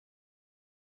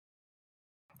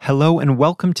Hello and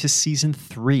welcome to Season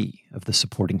 3 of the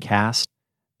supporting cast.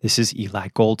 This is Eli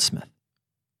Goldsmith.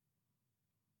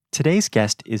 Today's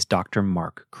guest is Dr.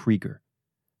 Mark Krieger,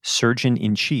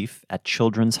 Surgeon-in-Chief at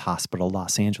Children's Hospital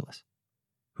Los Angeles,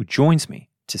 who joins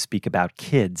me to speak about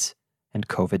kids and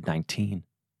COVID-19.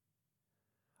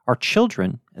 Are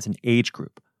children, as an age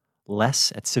group,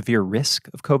 less at severe risk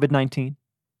of COVID-19?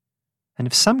 And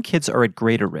if some kids are at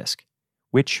greater risk,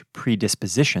 which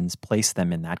predispositions place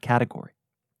them in that category?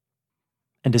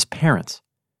 And as parents,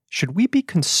 should we be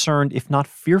concerned, if not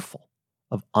fearful,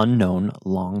 of unknown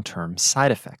long-term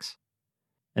side effects?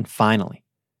 And finally,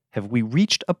 have we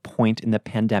reached a point in the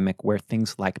pandemic where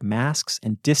things like masks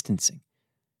and distancing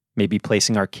may be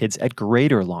placing our kids at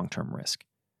greater long-term risk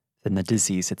than the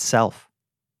disease itself?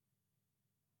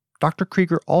 Dr.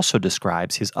 Krieger also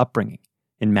describes his upbringing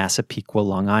in Massapequa,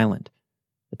 Long Island,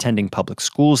 attending public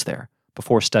schools there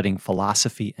before studying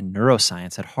philosophy and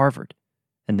neuroscience at Harvard,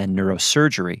 and then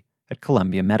neurosurgery at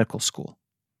Columbia Medical School.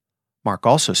 Mark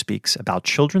also speaks about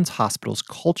Children's Hospital's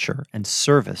culture and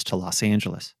service to Los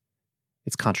Angeles,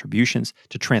 its contributions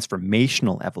to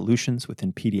transformational evolutions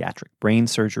within pediatric brain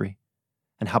surgery,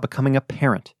 and how becoming a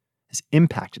parent has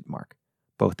impacted Mark,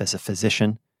 both as a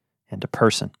physician and a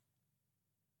person.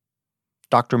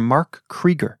 Dr. Mark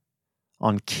Krieger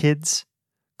on kids,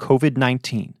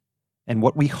 COVID-19, and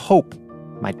what we hope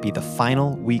might be the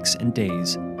final weeks and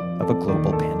days of a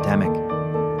global pandemic.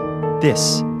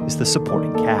 This is the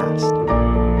supporting cast.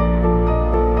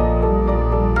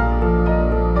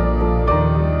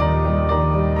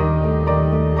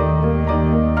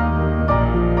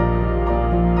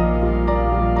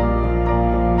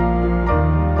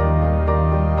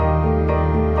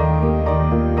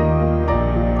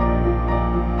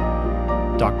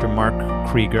 Dr. Mark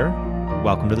Krieger,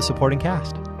 welcome to the supporting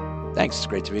cast. Thanks. It's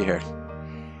great to be here.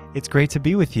 It's great to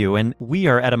be with you. And we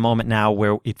are at a moment now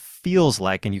where it feels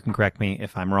like, and you can correct me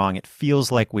if I'm wrong, it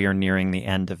feels like we are nearing the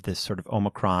end of this sort of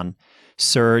Omicron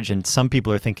surge. And some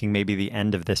people are thinking maybe the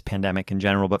end of this pandemic in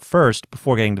general. But first,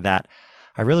 before getting to that,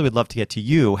 I really would love to get to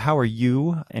you. How are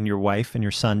you and your wife and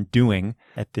your son doing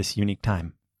at this unique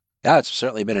time? Yeah, it's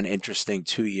certainly been an interesting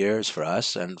 2 years for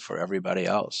us and for everybody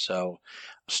else. So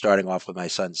starting off with my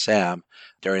son, Sam,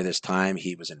 during this time,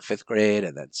 he was in 5th grade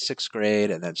and then 6th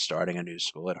grade and then starting a new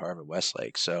school at Harvard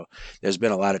Westlake. So there's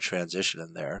been a lot of transition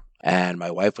in there. And my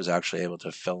wife was actually able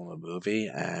to film a movie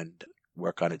and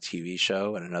work on a TV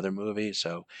show and another movie.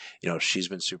 So, she's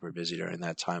been super busy during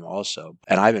that time also.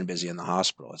 And I've been busy in the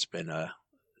hospital. It's been a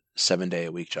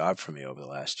 7-day-a-week job for me over the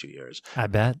last 2 years. I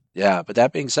bet. Yeah, but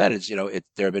that being said,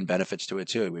 there have been benefits to it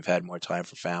too. We've had more time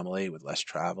for family with less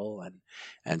travel,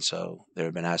 and so there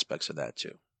have been aspects of that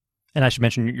too. And I should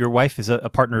mention, your wife is a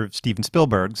partner of Steven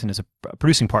Spielberg's and is a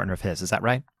producing partner of his. Is that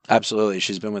right? Absolutely.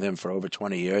 She's been with him for over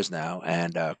 20 years now,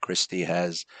 and Christy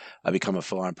has become a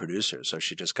full-on producer. So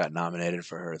she just got nominated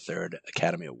for her 3rd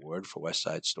Academy Award for West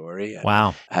Side Story. And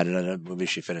wow. Had another movie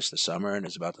she finished this summer and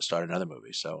is about to start another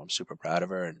movie. So I'm super proud of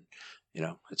her, and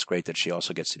it's great that she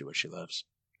also gets to do what she loves.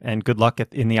 And good luck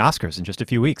in the Oscars in just a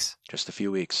few weeks. Just a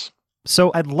few weeks.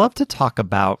 So I'd love to talk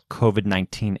about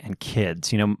COVID-19 and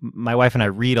kids. My wife and I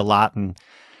read a lot, and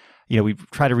we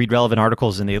try to read relevant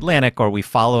articles in The Atlantic, or we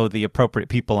follow the appropriate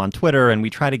people on Twitter, and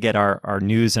we try to get our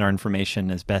news and our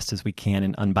information as best as we can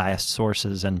in unbiased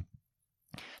sources. And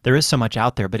there is so much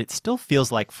out there, but it still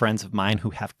feels like friends of mine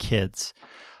who have kids,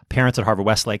 parents at Harvard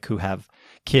Westlake who have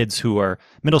kids who are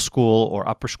middle school or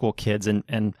upper school kids,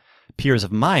 and peers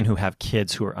of mine who have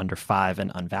kids who are under 5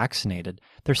 and unvaccinated.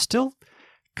 There's still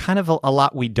kind of a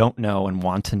lot we don't know and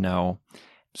want to know.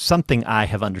 Something I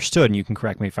have understood, and you can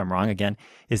correct me if I'm wrong again,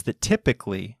 is that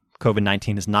typically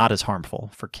COVID-19 is not as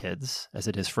harmful for kids as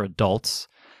it is for adults,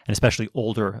 and especially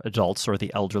older adults or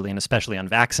the elderly, and especially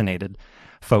unvaccinated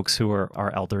folks who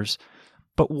are elders.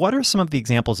 But what are some of the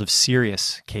examples of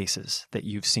serious cases that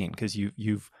you've seen? Because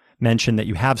you've mentioned that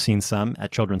you have seen some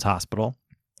at Children's Hospital.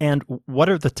 And what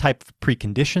are the type of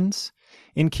preconditions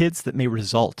in kids that may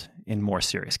result in more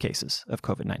serious cases of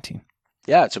COVID-19?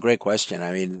 Yeah, it's a great question.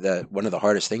 I mean, one of the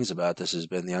hardest things about this has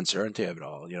been the uncertainty of it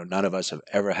all. None of us have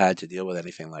ever had to deal with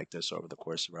anything like this over the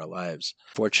course of our lives,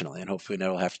 fortunately, and hopefully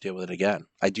never will have to deal with it again.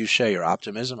 I do share your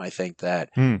optimism. I think that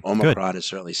Omicron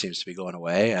certainly seems to be going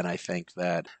away, and I think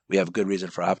that we have good reason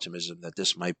for optimism that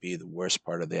this might be the worst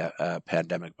part of the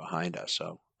pandemic behind us.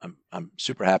 So I'm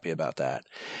super happy about that.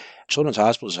 Children's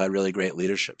Hospitals had really great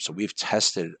leadership. So we've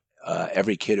tested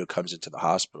every kid who comes into the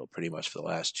hospital pretty much for the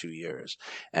last 2 years.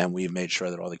 And we've made sure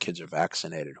that all the kids are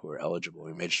vaccinated who are eligible.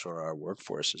 We made sure our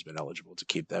workforce has been eligible to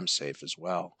keep them safe as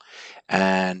well.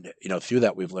 And, through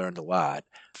that, we've learned a lot.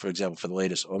 For example, for the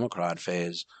latest Omicron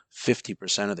phase,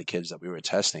 50% of the kids that we were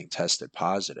testing tested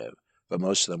positive, but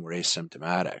most of them were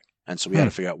asymptomatic. And so we had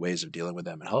to figure out ways of dealing with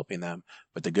them and helping them.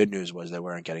 But the good news was they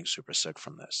weren't getting super sick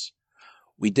from this.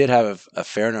 We did have a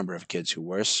fair number of kids who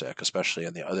were sick, especially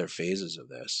in the other phases of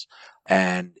this.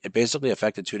 And it basically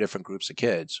affected two different groups of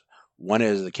kids. One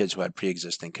is the kids who had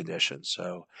pre-existing conditions.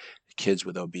 So kids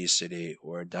with obesity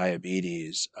or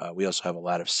diabetes. We also have a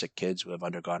lot of sick kids who have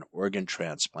undergone organ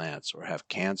transplants or have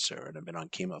cancer and have been on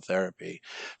chemotherapy.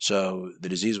 So the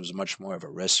disease was much more of a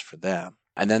risk for them.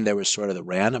 And then there was sort of the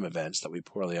random events that we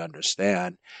poorly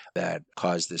understand that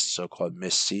caused this so-called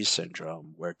Miss-C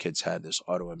syndrome, where kids had this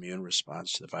autoimmune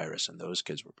response to the virus, and those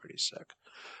kids were pretty sick.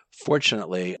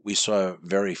 Fortunately, we saw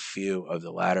very few of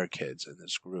the latter kids in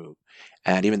this group.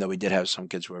 And even though we did have some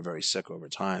kids who were very sick over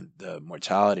time, the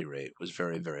mortality rate was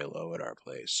very, very low at our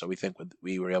place. So we think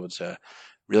we were able to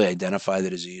really identify the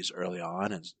disease early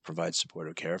on and provide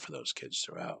supportive care for those kids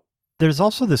throughout. There's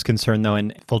also this concern, though,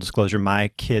 in full disclosure, my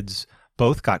kids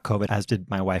both got COVID, as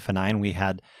did my wife and I, and we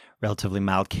had relatively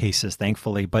mild cases,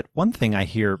 thankfully. But one thing I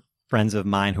hear friends of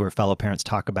mine who are fellow parents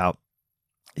talk about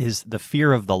is the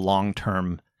fear of the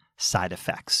long-term side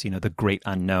effects, the great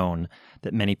unknown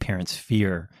that many parents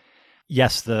fear.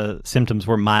 Yes, the symptoms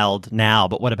were mild now,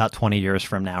 but what about 20 years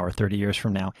from now or 30 years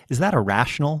from now? Is that a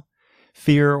rational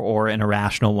fear or an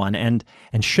irrational one? And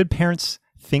should parents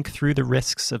think through the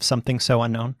risks of something so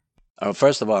unknown?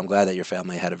 First of all, I'm glad that your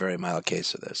family had a very mild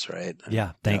case of this, right?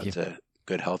 Yeah, thank you.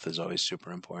 Good health is always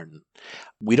super important.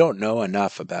 We don't know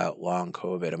enough about long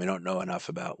COVID, and we don't know enough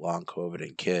about long COVID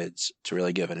in kids to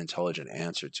really give an intelligent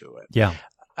answer to it. Yeah.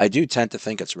 I do tend to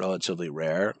think it's relatively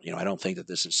rare. I don't think that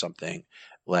this is something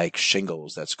like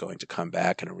shingles that's going to come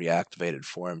back in a reactivated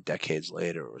form decades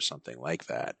later or something like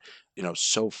that.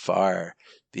 So far,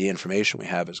 the information we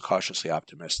have is cautiously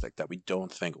optimistic that we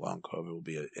don't think long COVID will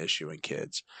be an issue in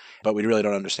kids. But we really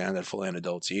don't understand that fully in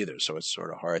adults either, so it's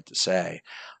sort of hard to say.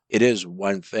 It is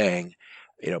one thing,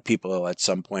 people at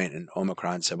some point in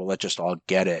Omicron said, well, let's just all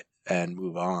get it and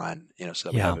move on, so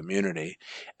that we have immunity.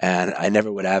 And I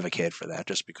never would advocate for that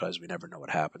just because we never know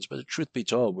what happens. But the truth be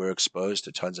told, we're exposed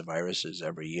to tons of viruses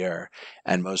every year,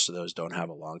 and most of those don't have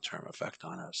a long-term effect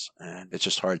on us. And it's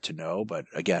just hard to know. But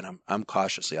again, I'm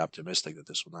cautiously optimistic that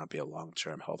this will not be a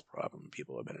long-term health problem when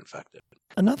people have been infected.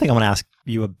 Another thing I want to ask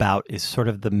you about is sort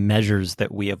of the measures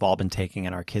that we have all been taking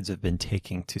and our kids have been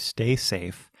taking to stay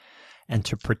safe and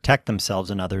to protect themselves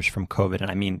and others from COVID.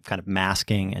 And I mean kind of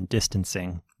masking and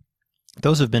distancing.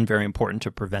 Those have been very important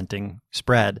to preventing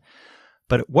spread.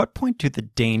 But at what point do the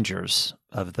dangers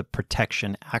of the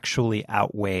protection actually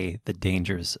outweigh the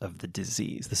dangers of the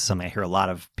disease? This is something I hear a lot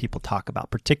of people talk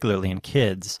about, particularly in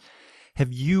kids.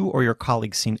 Have you or your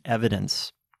colleagues seen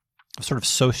evidence of sort of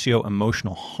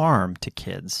socio-emotional harm to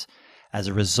kids as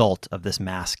a result of this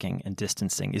masking and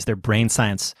distancing? Is there brain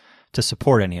science to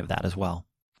support any of that as well?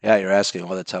 Yeah, you're asking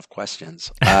all the tough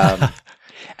questions.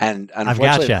 And I've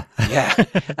got unfortunately, you. yeah,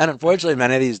 and unfortunately,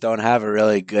 many of these don't have a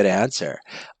really good answer.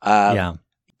 Yeah.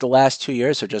 The last 2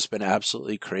 years have just been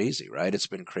absolutely crazy, right? It's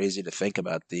been crazy to think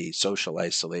about the social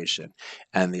isolation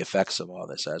and the effects of all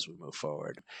this as we move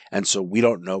forward. And so we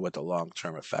don't know what the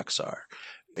long-term effects are.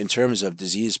 In terms of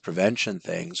disease prevention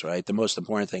things, right, the most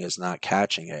important thing is not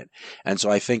catching it. And so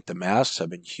I think the masks have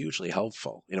been hugely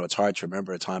helpful. It's hard to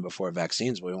remember a time before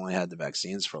vaccines, but we only had the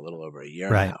vaccines for a little over a year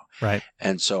now. Right.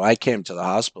 And so I came to the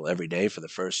hospital every day for the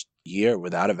first year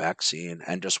without a vaccine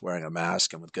and just wearing a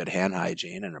mask and with good hand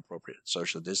hygiene and appropriate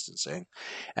social distancing.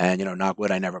 And, knock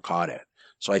wood, I never caught it.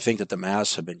 So I think that the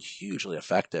masks have been hugely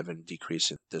effective in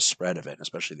decreasing the spread of it, and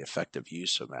especially the effective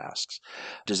use of masks.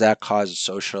 Does that cause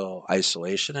social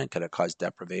isolation and can it cause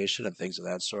deprivation and things of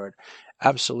that sort?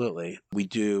 Absolutely. We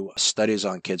do studies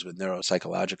on kids with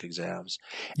neuropsychological exams.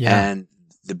 Yeah. And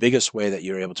the biggest way that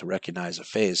you're able to recognize a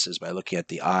face is by looking at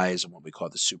the eyes and what we call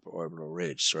the supraorbital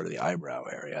ridge, sort of the eyebrow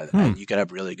area. And you can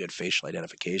have really good facial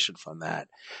identification from that.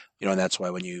 And that's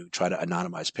why when you try to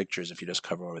anonymize pictures, if you just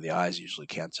cover over the eyes, you usually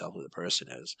can't tell who the person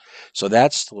is. So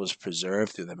that still is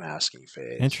preserved through the masking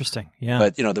phase. Interesting. Yeah.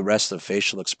 But, the rest of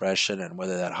facial expression and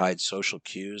whether that hides social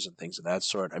cues and things of that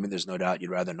sort, I mean, there's no doubt you'd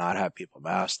rather not have people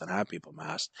masked than have people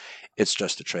masked. It's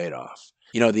just a trade-off.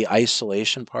 The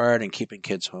isolation part and keeping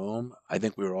kids home, I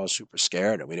think we were all super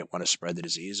scared and we didn't want to spread the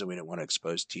disease and we didn't want to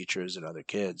expose teachers and other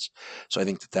kids. So I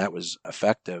think that was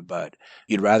effective, but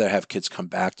you'd rather have kids come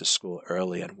back to school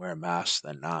early and wear masks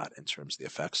than not in terms of the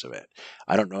effects of it.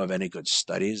 I don't know of any good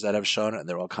studies that have shown it, and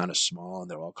they're all kind of small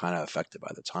and they're all kind of affected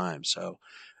by the time. So,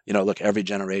 look, every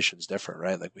generation is different,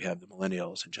 right? Like we have the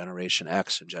millennials and Generation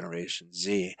X and Generation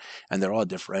Z, and they're all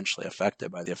differentially affected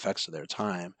by the effects of their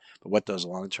time. But what those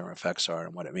long-term effects are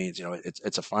and what it means,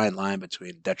 it's a fine line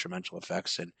between detrimental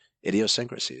effects and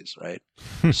idiosyncrasies, right?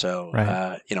 So,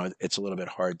 Right. it's a little bit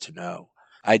hard to know.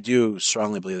 I do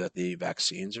strongly believe that the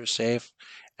vaccines are safe,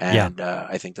 Yeah. and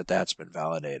I think that that's been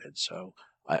validated. So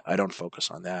I don't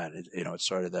focus on that. It's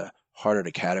sort of the harder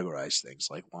to categorize things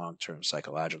like long-term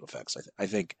psychological effects. I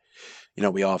think,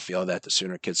 we all feel that the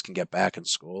sooner kids can get back in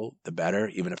school, the better,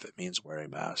 even if it means wearing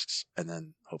masks. And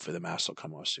then hopefully the masks will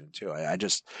come off soon too. I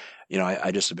just,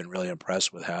 I just have been really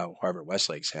impressed with how Harvard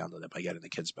Westlake's handled it by getting the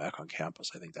kids back on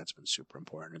campus. I think that's been super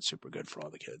important and super good for all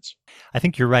the kids. I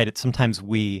think you're right. Sometimes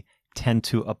we tend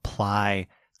to apply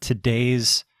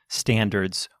today's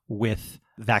standards with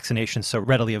vaccinations so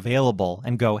readily available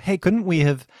and go, hey, couldn't we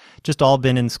have just all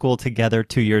been in school together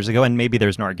 2 years ago? And maybe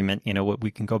there's an argument, we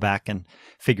can go back and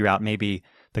figure out maybe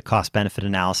the cost benefit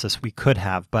analysis we could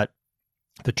have. But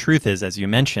the truth is, as you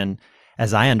mentioned,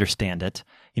 as I understand it,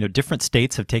 different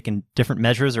states have taken different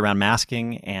measures around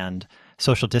masking and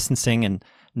social distancing, and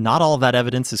not all of that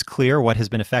evidence is clear what has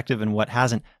been effective and what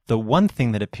hasn't. The one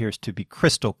thing that appears to be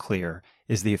crystal clear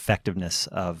is the effectiveness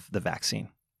of the vaccine.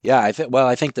 Yeah, I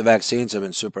think the vaccines have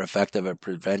been super effective at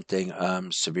preventing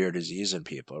severe disease in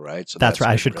people, right? So That's right.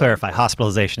 I should really clarify important.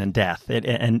 hospitalization and death,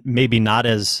 and maybe not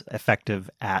as effective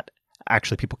at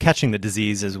actually people catching the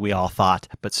disease as we all thought,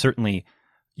 but certainly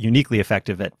uniquely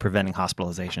effective at preventing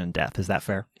hospitalization and death. Is that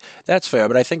fair? That's fair,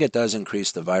 but I think it does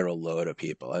increase the viral load of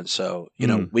people. And so,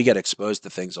 we get exposed to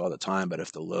things all the time, but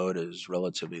if the load is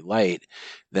relatively light,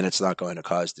 then it's not going to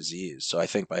cause disease. So I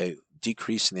think by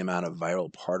decreasing the amount of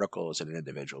viral particles in an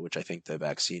individual, which I think the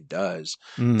vaccine does,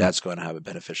 that's going to have a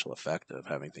beneficial effect of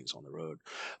having things on the road.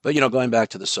 But, going back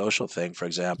to the social thing, for Yeah.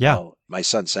 example, my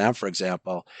son Sam, for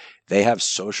example, they have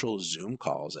social Zoom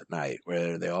calls at night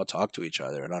where they all talk to each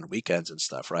other and on weekends and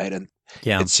stuff, right? And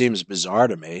Yeah. it seems bizarre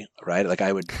to me, right? Like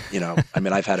I would,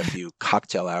 I've had a few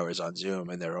cocktail hours on Zoom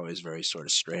and they're always very sort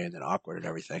of strained and awkward and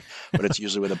everything, but it's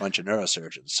usually with a bunch of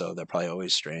neurosurgeons. So they're probably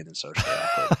always strained and socially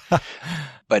awkward.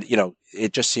 But,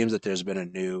 it just seems that there's been a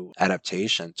new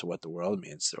adaptation to what the world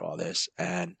means through all this.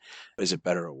 And is it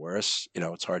better or worse?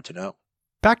 It's hard to know.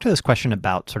 Back to this question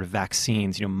about sort of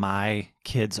vaccines, my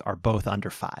kids are both under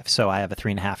 5. So I have a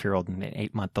 3.5-year-old and an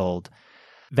 8-month-old.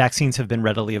 Vaccines have been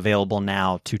readily available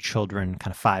now to children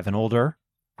kind of 5 and older.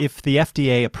 If the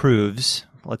FDA approves,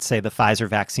 let's say the Pfizer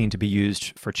vaccine to be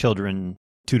used for children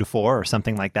 2 to 4 or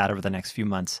something like that over the next few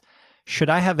months, should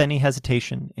I have any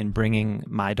hesitation in bringing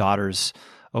my daughters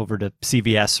over to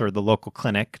CVS or the local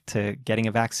clinic to getting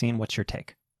a vaccine? What's your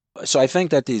take? So I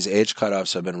think that these age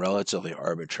cutoffs have been relatively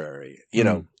arbitrary.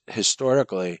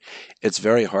 Historically, it's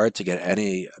very hard to get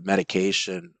any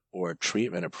medication or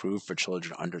treatment approved for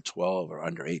children under 12 or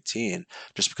under 18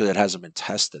 just because it hasn't been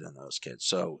tested in those kids.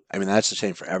 So, that's the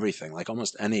same for everything. Like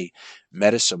almost any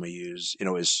medicine we use,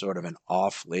 is sort of an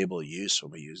off-label use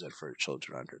when we use it for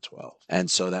children under 12.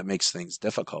 And so that makes things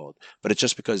difficult, but it's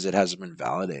just because it hasn't been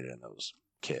validated in those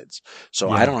kids. So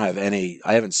Yeah.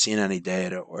 I haven't seen any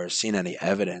data or seen any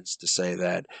evidence to say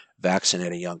that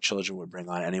vaccinating young children would bring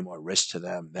on any more risk to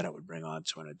them than it would bring on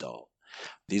to an adult.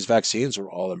 These vaccines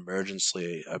were all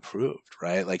emergency approved,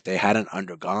 right? Like they hadn't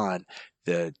undergone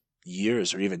the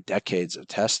years or even decades of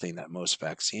testing that most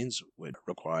vaccines would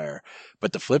require.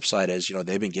 But the flip side is,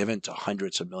 they've been given to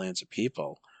hundreds of millions of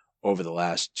people over the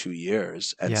last 2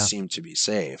 years and seem to be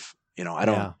safe.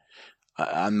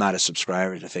 I'm not a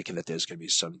subscriber to thinking that there's going to be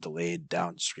some delayed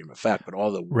downstream effect, but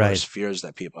all the worst fears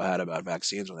that people had about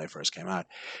vaccines when they first came out,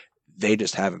 they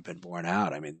just haven't been borne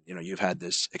out. You've had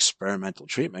this experimental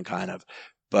treatment kind of,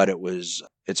 but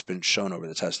it's been shown over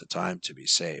the test of time to be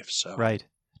safe. So Right.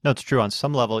 No, it's true. On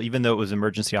some level, even though it was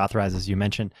emergency authorized, as you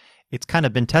mentioned, it's kind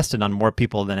of been tested on more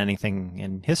people than anything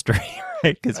in history,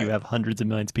 right? Because you have hundreds of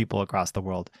millions of people across the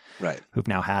world who've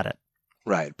now had it.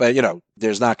 Right. But,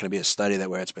 there's not going to be a study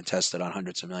where it's been tested on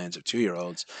hundreds of millions of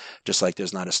 2-year-olds, just like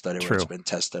there's not a study where it's been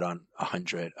tested on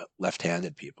 100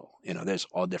 left-handed people. There's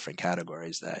all different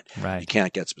categories that you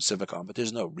can't get specific on, but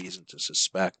there's no reason to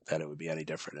suspect that it would be any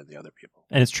different in the other people.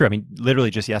 And it's true.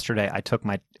 Literally just yesterday, I took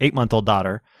my 8-month-old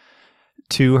daughter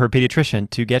to her pediatrician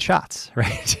to get shots,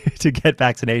 right? to get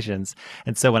vaccinations.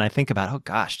 And so when I think about, oh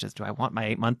gosh, do I want my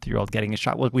 8-month-old getting a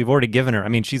shot? Well, we've already given her. I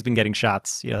mean, she's been getting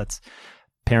shots. That's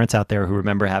parents out there who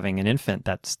remember having an infant.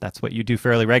 That's what you do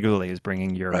fairly regularly, is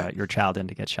bringing your child in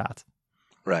to get shots.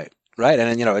 Right. Right.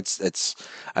 And then, it's,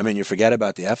 I mean, you forget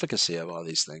about the efficacy of all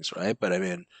these things, right? But I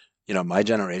mean, my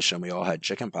generation, we all had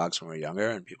chickenpox when we were younger,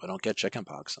 and people don't get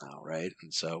chickenpox now, right?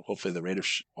 And so hopefully the rate of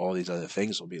all these other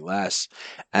things will be less.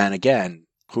 And again,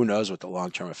 who knows what the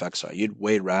long-term effects are? You'd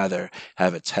way rather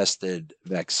have a tested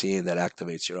vaccine that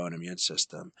activates your own immune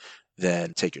system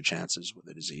than take your chances with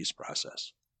the disease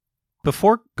process.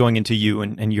 Before going into you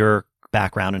and your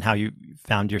background and how you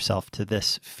found yourself to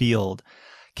this field,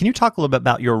 can you talk a little bit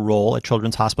about your role at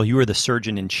Children's Hospital? You were the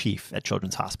surgeon in chief at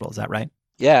Children's Hospital, is that right?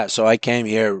 Yeah, so I came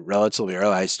here relatively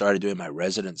early. I started doing my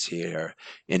residency here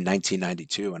in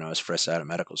 1992 when I was fresh out of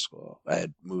medical school. I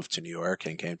had moved to New York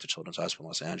and came to Children's Hospital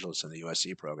Los Angeles in the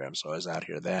USC program, so I was out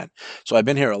here then. So I've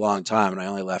been here a long time, and I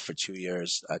only left for 2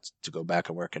 years to go back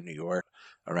and work in New York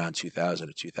around 2000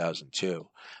 to 2002.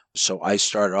 So I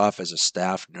started off as a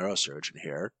staff neurosurgeon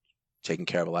here, taking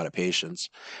care of a lot of patients.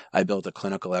 I built a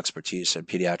clinical expertise in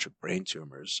pediatric brain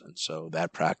tumors. And so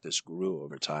that practice grew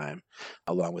over time,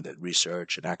 along with the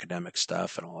research and academic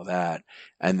stuff and all of that.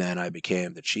 And then I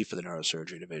became the chief of the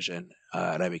neurosurgery division,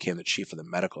 and I became the chief of the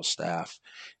medical staff.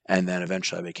 And then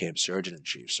eventually I became surgeon in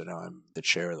chief. So now I'm the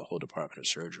chair of the whole department of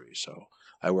surgery. So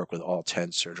I work with all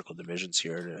 10 surgical divisions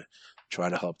here to try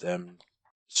to help them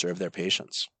serve their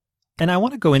patients. And I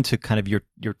want to go into kind of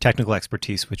your technical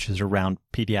expertise, which is around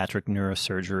pediatric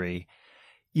neurosurgery.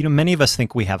 Many of us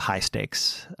think we have high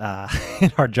stakes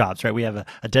in our jobs, right? We have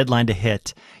a deadline to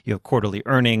hit. You have quarterly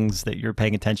earnings that you're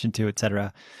paying attention to, et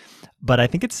cetera. But I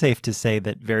think it's safe to say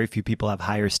that very few people have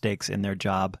higher stakes in their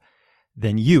job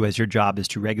than you, as your job is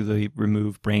to regularly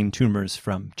remove brain tumors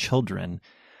from children.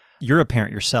 You're a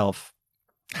parent yourself.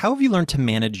 How have you learned to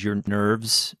manage your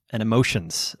nerves and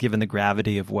emotions, given the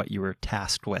gravity of what you were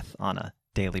tasked with on a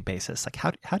daily basis? Like,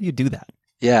 how do you do that?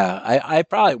 Yeah, I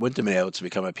probably wouldn't have been able to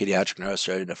become a pediatric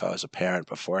neurosurgeon if I was a parent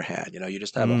beforehand. You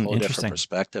just have a whole different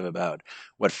perspective about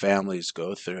what families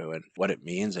go through and what it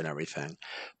means and everything.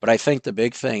 But I think the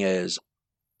big thing is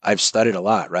I've studied a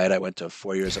lot, right? I went to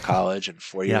 4 years of college and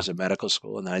 4 years of medical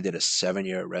school, and then I did a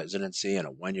 7-year residency and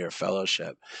a 1-year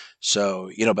fellowship. So,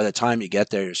 by the time you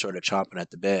get there, you're sort of chomping at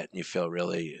the bit and you feel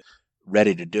really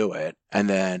ready to do it. And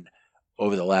then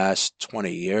over the last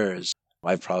 20 years,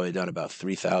 I've probably done about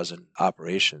 3,000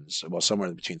 operations, well,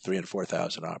 somewhere between 3,000 and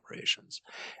 4,000 operations.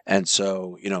 And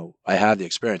so, I have the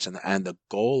experience. And the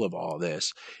goal of all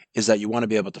this is that you want to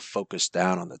be able to focus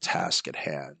down on the task at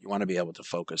hand. You want to be able to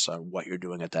focus on what you're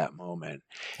doing at that moment.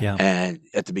 Yeah. And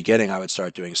at the beginning, I would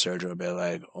start doing surgery and be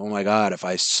like, oh my God, if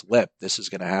I slip, this is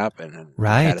going to happen and be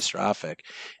catastrophic.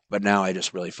 But now I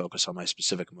just really focus on my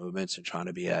specific movements and trying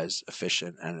to be as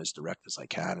efficient and as direct as I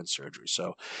can in surgery.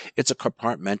 So it's a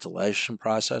compartmentalization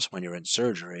process when you're in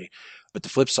surgery. But the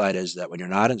flip side is that when you're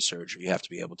not in surgery, you have to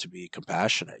be able to be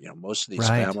compassionate. Most of these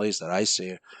families that I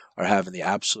see are having the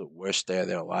absolute worst day of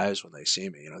their lives when they see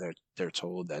me. They're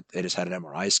told that they just had an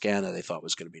MRI scan that they thought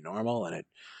was going to be normal, and it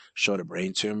showed a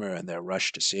brain tumor, and they're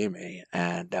rushed to see me.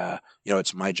 And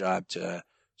it's my job to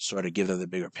sort of give them the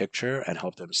bigger picture and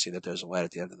help them see that there's a light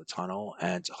at the end of the tunnel,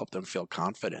 and to help them feel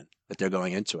confident that they're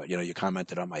going into it. You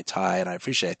commented on my tie, and I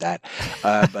appreciate that.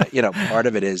 But part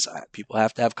of it is people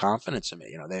have to have confidence in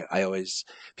me.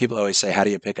 People always say, how do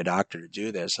you pick a doctor to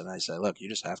do this? And I say, look, you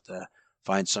just have to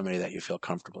find somebody that you feel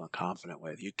comfortable and confident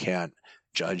with. You can't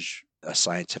judge a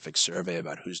scientific survey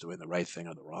about who's doing the right thing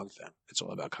or the wrong thing. It's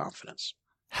all about confidence.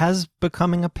 Has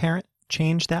becoming a parent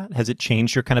changed that? Has it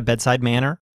changed your kind of bedside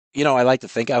manner? I like to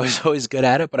think I was always good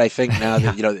at it, but I think now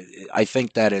that, I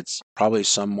think that it's probably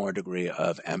some more degree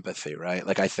of empathy, right?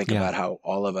 Like I think about how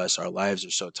all of us, our lives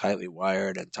are so tightly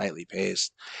wired and tightly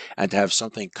paced, and to have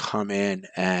something come in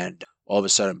and all of a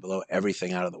sudden blow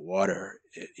everything out of the water,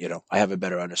 I have a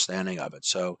better understanding of it.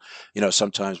 So,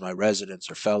 sometimes my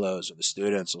residents or fellows or the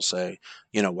students will say,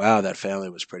 wow, that family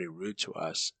was pretty rude to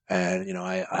us. And,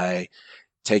 I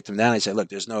take them down and say, look,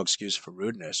 there's no excuse for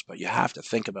rudeness, but you have to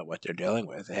think about what they're dealing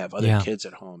with. They have other kids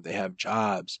at home, they have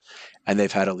jobs, and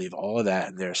they've had to leave all of that,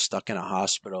 and they're stuck in a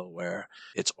hospital where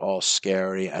it's all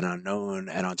scary and unknown.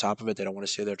 And on top of it, they don't want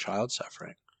to see their child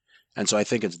suffering. And so I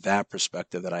think it's that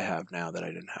perspective that I have now that I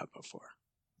didn't have before.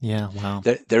 Yeah, wow.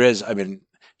 There is, I mean,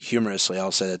 humorously,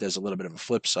 I'll say that there's a little bit of a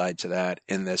flip side to that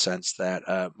in the sense that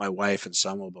my wife and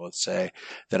son will both say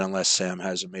that unless Sam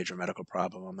has a major medical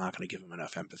problem, I'm not going to give him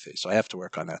enough empathy. So I have to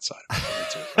work on that side of it probably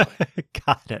too, probably.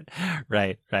 Got it.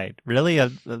 Right, right. Really,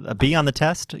 a B on the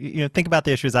test? Think about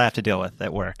the issues I have to deal with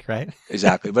at work, right?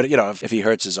 Exactly. But, if he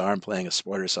hurts his arm playing a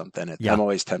sport or something, Yeah. I'm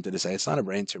always tempted to say, it's not a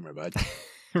brain tumor, bud.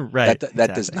 Right. That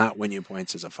does Exactly. not win you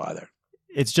points as a father.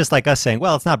 It's just like us saying,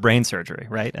 well, it's not brain surgery,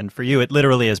 right? And for you, it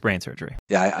literally is brain surgery.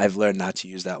 Yeah, I've learned not to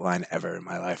use that line ever in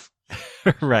my life.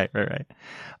 Right, right, right.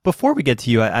 Before we get to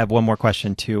you, I have one more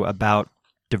question too about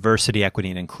diversity, equity,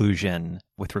 and inclusion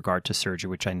with regard to surgery,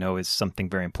 which I know is something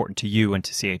very important to you and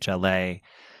to CHLA.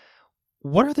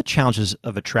 What are the challenges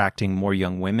of attracting more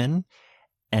young women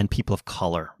and people of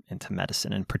color into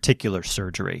medicine, in particular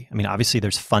surgery? I mean, obviously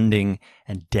there's funding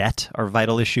and debt are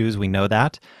vital issues. We know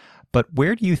that. But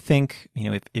where do you think,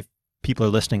 if people are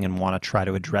listening and want to try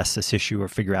to address this issue or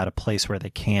figure out a place where they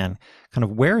can, kind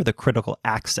of where are the critical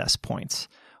access points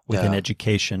within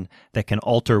education that can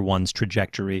alter one's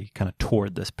trajectory kind of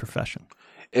toward this profession?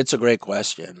 It's a great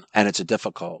question, and it's a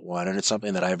difficult one, and it's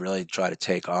something that I really try to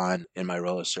take on in my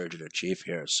role as surgeon in chief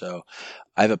here. So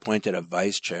I've appointed a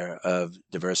vice chair of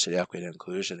diversity, equity, and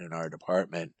inclusion in our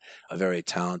department, a very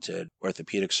talented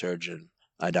orthopedic surgeon,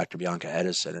 Dr. Bianca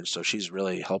Edison. And so she's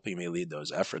really helping me lead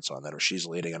those efforts on that, or she's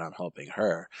leading and I'm helping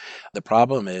her. The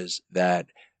problem is that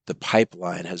the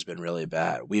pipeline has been really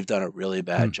bad. We've done a really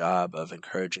bad job of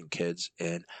encouraging kids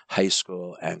in high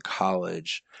school and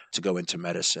college to go into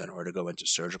medicine or to go into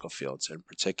surgical fields in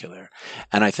particular.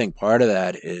 And I think part of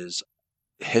that is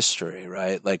history,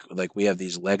 right? Like we have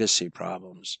these legacy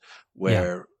problems Yeah.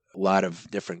 where a lot of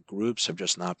different groups have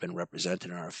just not been represented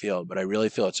in our field. But I really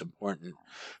feel it's important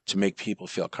to make people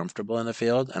feel comfortable in the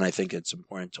field. And I think it's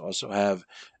important to also have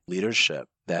leadership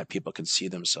that people can see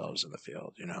themselves in the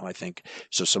field. I think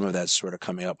so. Some of that's sort of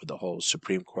coming up with the whole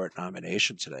Supreme Court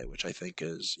nomination today, which I think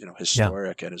is, Yeah.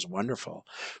 historic and is wonderful.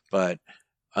 But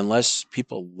unless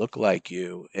people look like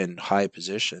you in high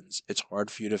positions, it's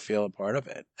hard for you to feel a part of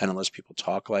it. And unless people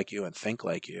talk like you and think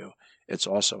like you, it's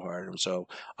also hard. And so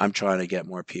I'm trying to get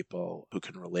more people who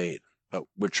can relate. But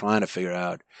we're trying to figure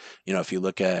out, if you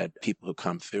look at people who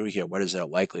come through here, what is their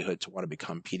likelihood to want to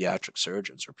become pediatric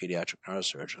surgeons or pediatric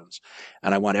neurosurgeons?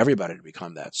 And I want everybody to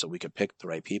become that so we could pick the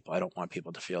right people. I don't want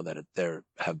people to feel that they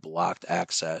have blocked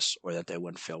access or that they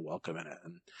wouldn't feel welcome in it.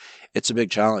 And it's a big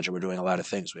challenge, and we're doing a lot of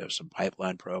things. We have some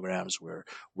pipeline programs. We're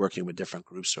working with different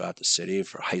groups throughout the city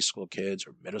for high school kids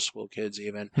or middle school kids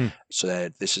even, so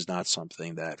that this is not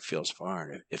something that feels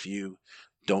foreign. If you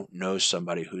don't know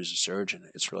somebody who's a surgeon,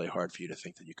 it's really hard for you to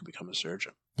think that you can become a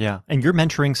surgeon. Yeah. And you're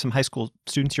mentoring some high school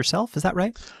students yourself, is that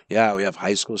right? Yeah, we have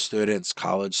high school students,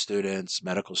 college students,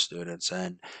 medical students,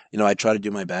 and I try to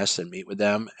do my best and meet with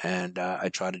them, and I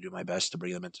try to do my best to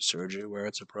bring them into surgery where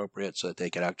it's appropriate, so that they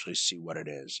can actually see what it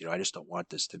is. I just don't want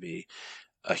this to be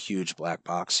a huge black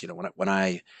box. When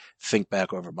I think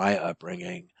back over my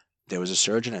upbringing, there was a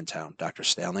surgeon in town, Dr.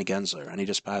 Stanley Gensler, and he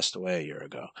just passed away a year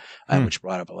ago, which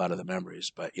brought up a lot of the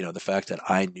memories. But the fact that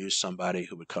I knew somebody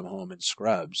who would come home in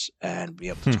scrubs and be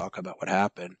able to talk about what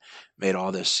happened made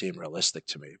all this seem realistic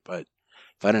to me. But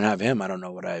if I didn't have him, I don't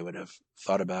know what I would have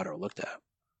thought about or looked at.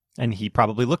 And he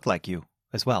probably looked like you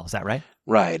as well. Is that right?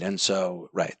 Right. And so,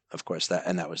 right, of course,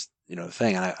 that was, the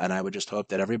thing. And I would just hope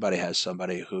that everybody has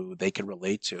somebody who they can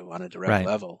relate to on a direct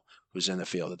level who's in the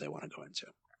field that they want to go into.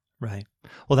 Right.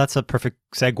 Well, that's a perfect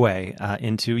segue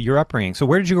into your upbringing. So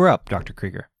where did you grow up, Dr.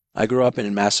 Krieger? I grew up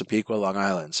in Massapequa, Long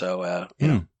Island. So,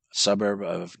 suburb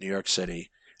of New York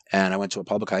City. And I went to a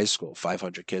public high school.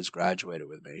 500 kids graduated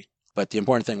with me. But the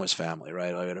important thing was family,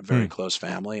 right? I had a very close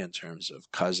family in terms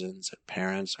of cousins and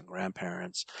parents and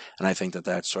grandparents. And I think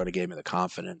that sort of gave me the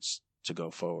confidence to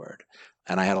go forward.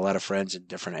 And I had a lot of friends in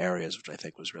different areas, which I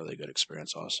think was really a good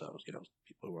experience also. People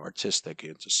who were artistic,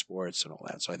 into sports and all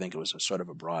that. So I think it was a sort of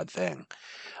a broad thing.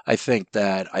 I think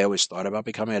that I always thought about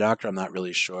becoming a doctor. I'm not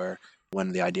really sure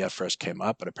when the idea first came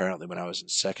up, but apparently when I was in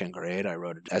second grade, I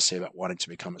wrote an essay about wanting to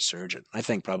become a surgeon. I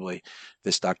think probably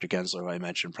this Dr. Gensler who I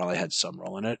mentioned probably had some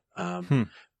role in it,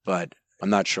 but I'm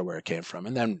not sure where it came from.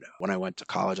 And then when I went to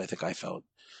college, I think I felt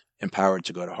empowered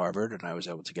to go to Harvard, and I was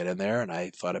able to get in there, and I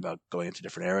thought about going into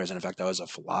different areas. And in fact, I was a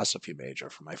philosophy major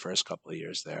for my first couple of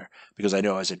years there because I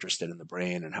knew I was interested in the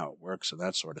brain and how it works and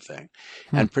that sort of thing.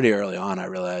 And pretty early on, I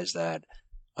realized that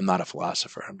I'm not a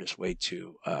philosopher. I'm just way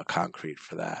too concrete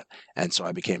for that. And so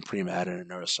I became pre-med and a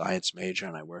neuroscience major,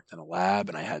 and I worked in a lab,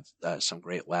 and I had some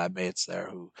great lab mates there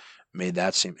who made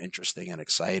that seem interesting and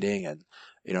exciting. And,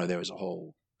 there was a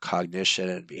whole cognition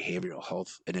and behavioral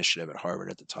health initiative at Harvard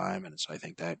at the time. And so I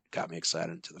think that got me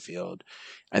excited into the field.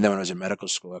 And then when I was in medical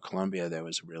school at Columbia, there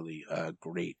was a really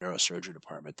great neurosurgery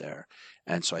department there.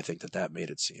 And so I think that made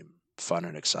it seem fun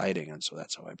and exciting. And so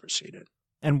that's how I proceeded.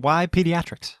 And why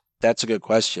pediatrics? That's a good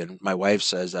question. My wife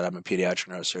says that I'm a pediatric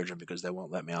neurosurgeon because they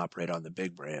won't let me operate on the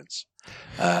big brains.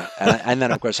 And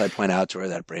then, of course, I point out to her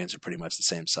that brains are pretty much the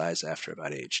same size after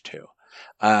about age 2. Is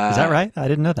that right? I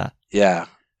didn't know that. Yeah.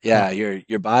 Yeah.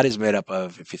 Your body's made up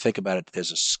of, if you think about it,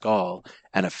 there's a skull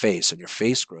and a face, and your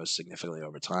face grows significantly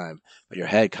over time, but your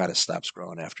head kind of stops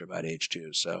growing after about age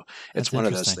 2. So it's one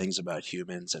of those things about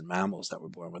humans and mammals that were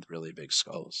born with really big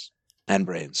skulls and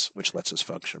brains, which lets us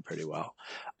function pretty well.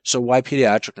 So why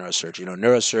pediatric neurosurgery?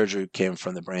 Neurosurgery came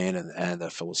from the brain and the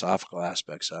philosophical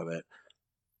aspects of it.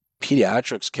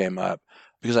 Pediatrics came up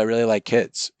because I really like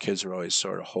kids. Kids are always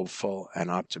sort of hopeful and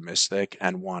optimistic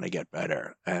and want to get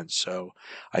better. And so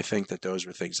I think that those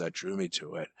were things that drew me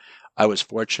to it. I was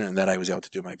fortunate in that I was able to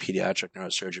do my pediatric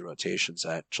neurosurgery rotations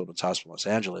at Children's Hospital Los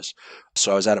Angeles.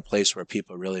 So I was at a place where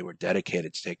people really were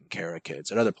dedicated to taking care of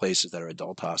kids. At other places that are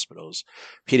adult hospitals,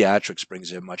 pediatrics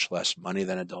brings in much less money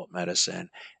than adult medicine.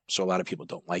 So a lot of people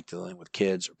don't like dealing with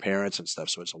kids or parents and stuff,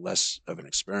 so it's less of an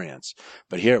experience.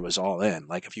 But here it was all in.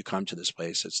 Like if you come to this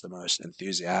place, it's the most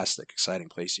enthusiastic, exciting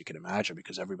place you can imagine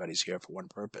because everybody's here for one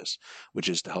purpose, which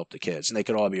is to help the kids. And they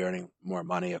could all be earning more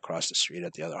money across the street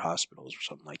at the other hospitals or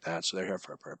something like that. So they're here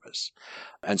for a purpose.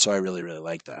 And so I really, really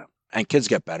like that. And kids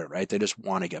get better, right? They just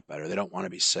want to get better. They don't want to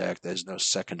be sick. There's no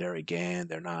secondary gain.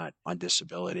 They're not on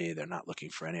disability. They're not looking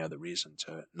for any other reason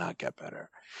to not get better.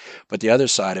 But the other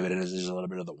side of it, and there's a little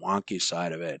bit of the wonky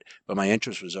side of it, but my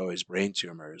interest was always brain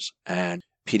tumors. And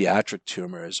pediatric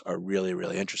tumors are really,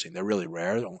 really interesting. They're really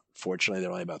rare. Fortunately, there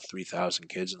are only about 3,000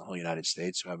 kids in the whole United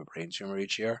States who have a brain tumor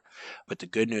each year. But the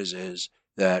good news is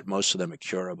that most of them are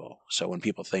curable. So when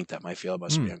people think that my field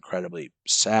must be incredibly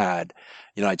sad,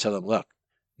 I tell them, look,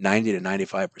 90 to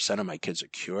 95% of my kids are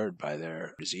cured by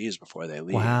their disease before they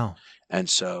leave. Wow. And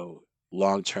so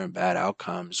long-term bad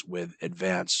outcomes with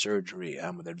advanced surgery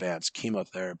and with advanced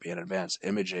chemotherapy and advanced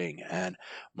imaging and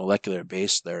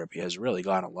molecular-based therapy has really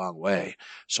gone a long way.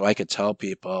 So I could tell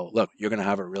people, look, you're going to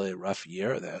have a really rough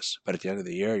year of this, but at the end of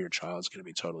the year, your child's going to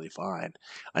be totally fine.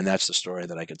 And that's the story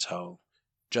that I could tell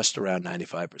just around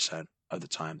 95% of the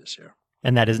time this year.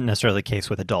 And that isn't necessarily the case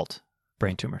with adult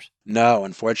brain tumors. No,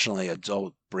 unfortunately,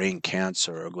 adult brain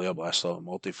cancer or glioblastoma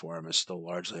multiforme is still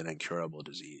largely an incurable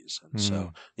disease. And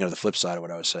so, the flip side of what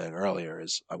I was saying earlier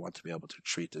is I want to be able to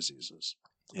treat diseases,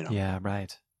 Yeah,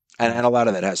 right. And a lot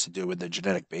of that has to do with the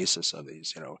genetic basis of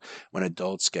these. When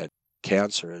adults get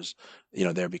cancers,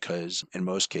 they're because in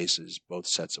most cases, both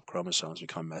sets of chromosomes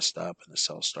become messed up and the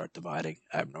cells start dividing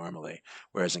abnormally.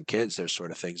 Whereas in kids, there's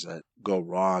sort of things that go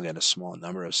wrong in a small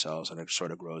number of cells and it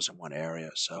sort of grows in one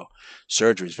area. So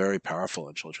surgery is very powerful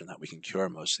in children that we can cure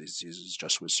most of these diseases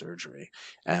just with surgery.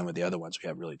 And with the other ones, we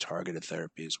have really targeted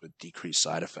therapies with decreased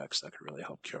side effects that could really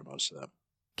help cure most of them.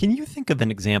 Can you think of an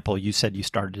example? You said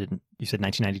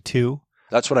 1992?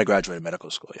 That's when I graduated medical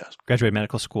school, yes. Graduated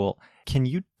medical school. Can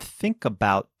you think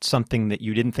about something that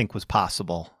you didn't think was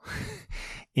possible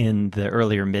in the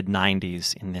earlier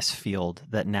mid-90s in this field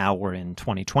that now we're in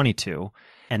 2022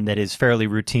 and that is fairly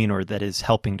routine or that is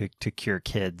helping to cure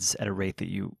kids at a rate that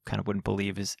you kind of wouldn't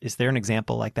believe? Is there an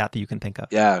example like that you can think of?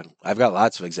 Yeah, I've got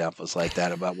lots of examples like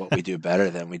that about what we do better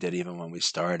than we did even when we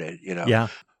started, Yeah.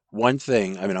 One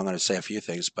thing, I'm going to say a few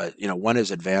things, but, one is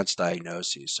advanced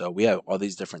diagnoses. So we have all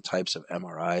these different types of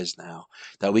MRIs now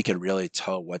that we can really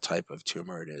tell what type of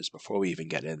tumor it is before we even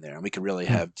get in there. And we can really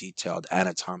have detailed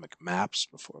anatomic maps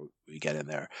before we get in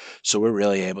there. So we're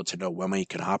really able to know when we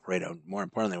can operate and, more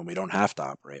importantly, when we don't have to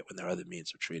operate, when there are other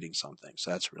means of treating something.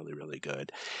 So that's really, really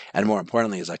good. And more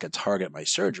importantly is I can target my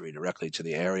surgery directly to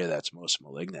the area that's most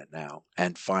malignant now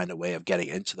and find a way of getting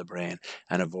into the brain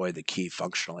and avoid the key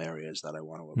functional areas that I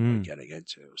want to avoid getting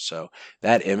into. So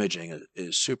that imaging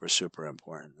is super, super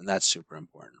important. And that's super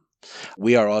important.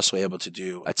 We are also able to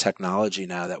do a technology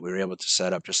now that we're able to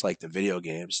set up just like the video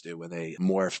games do when they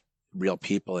morph real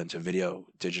people into video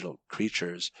digital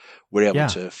creatures. We're able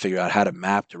to figure out how to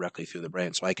map directly through the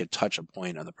brain. So I could touch a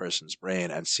point on the person's brain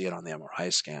and see it on the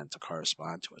MRI scan to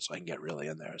correspond to it so I can get really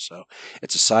in there. So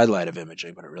it's a sidelight of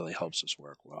imaging, but it really helps us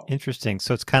work well. Interesting.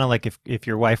 So it's kind of like if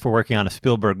your wife were working on a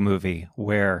Spielberg movie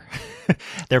where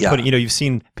they're putting, you've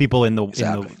seen people in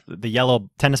the yellow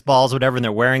tennis balls, whatever, and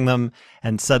they're wearing them,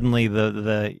 and suddenly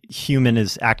the human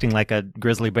is acting like a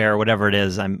grizzly bear or whatever it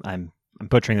is. I'm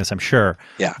butchering this, I'm sure.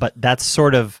 Yeah. But that's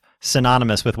sort of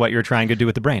synonymous with what you're trying to do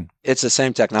with the brain. It's the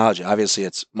same technology. Obviously,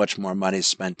 it's much more money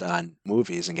spent on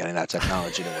movies and getting that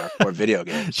technology to work, or video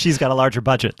games. She's got a larger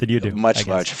budget than you do. Much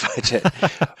larger budget,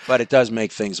 but it does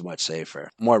make things much safer.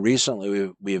 More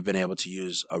recently, we have been able to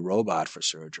use a robot for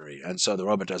surgery. And so the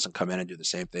robot doesn't come in and do the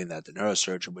same thing that the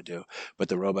neurosurgeon would do, but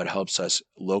the robot helps us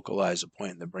localize a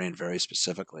point in the brain very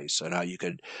specifically. So now you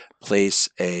could place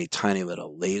a tiny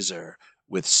little laser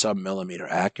with sub-millimeter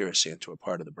accuracy into a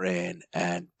part of the brain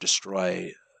and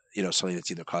destroy something that's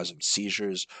either causing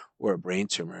seizures or a brain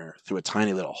tumor through a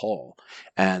tiny little hole.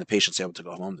 And the patient's able to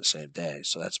go home the same day.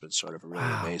 So that's been sort of a really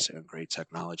amazing and great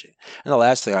technology. And the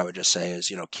last thing I would just say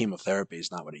is, chemotherapy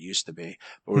is not what it used to be,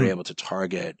 but we're able to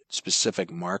target specific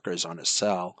markers on a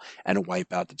cell and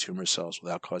wipe out the tumor cells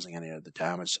without causing any of the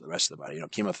damage to the rest of the body.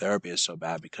 Chemotherapy is so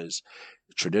bad because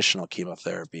traditional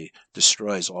chemotherapy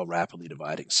destroys all rapidly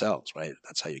dividing cells, right?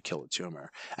 That's how you kill a tumor.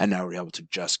 And now we're able to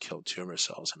just kill tumor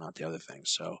cells and not the other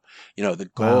things. So, the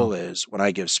goal is, when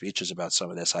I give speeches about some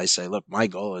of this, I say, look, my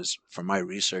goal is for my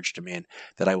research to mean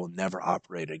that I will never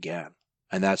operate again.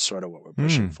 And that's sort of what we're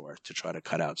pushing for, to try to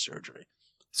cut out surgery.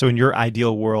 So in your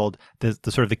ideal world, the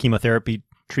sort of the chemotherapy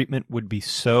treatment would be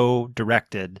so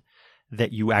directed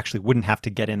that you actually wouldn't have to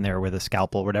get in there with a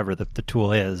scalpel, whatever the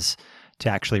tool is, to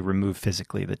actually remove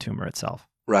physically the tumor itself.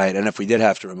 Right. And if we did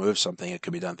have to remove something, it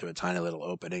could be done through a tiny little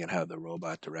opening and have the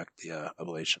robot direct the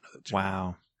ablation of the tumor.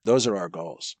 Wow. Those are our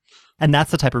goals. And that's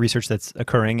the type of research that's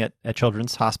occurring at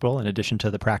Children's Hospital in addition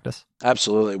to the practice?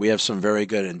 Absolutely. We have some very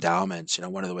good endowments.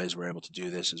 One of the ways we're able to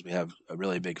do this is we have a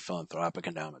really big philanthropic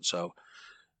endowment. So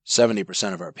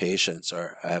 70% of our patients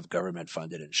have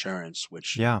government-funded insurance,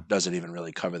 which doesn't even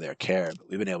really cover their care. But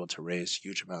we've been able to raise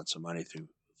huge amounts of money through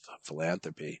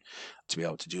philanthropy to be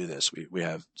able to do this. We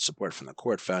have support from the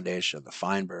Court Foundation, the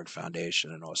Feinberg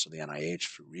Foundation, and also the NIH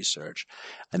for research.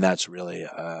 And that's really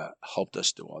helped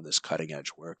us do all this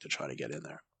cutting-edge work to try to get in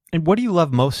there. And what do you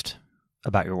love most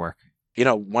about your work?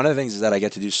 One of the things is that I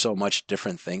get to do so much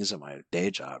different things in my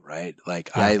day job, right?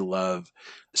 I love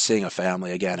seeing a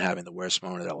family, again, having the worst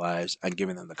moment of their lives and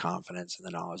giving them the confidence and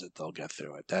the knowledge that they'll get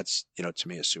through it. That's, to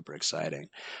me, is super exciting.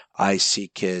 I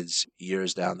see kids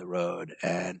years down the road,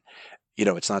 and,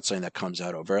 it's not something that comes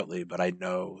out overtly, but I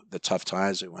know the tough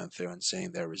times we went through, and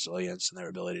seeing their resilience and their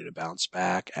ability to bounce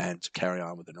back and to carry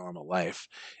on with a normal life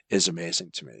is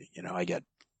amazing to me. I get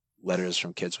letters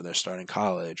from kids when they're starting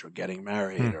college or getting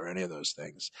married or any of those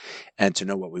things. And to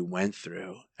know what we went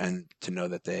through and to know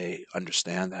that they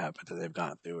understand that, but that they've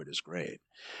gone through it is great.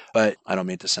 But I don't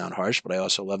mean to sound harsh, but I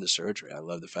also love the surgery. I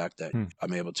love the fact that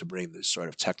I'm able to bring this sort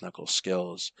of technical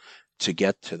skills to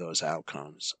get to those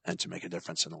outcomes and to make a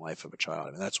difference in the life of a child.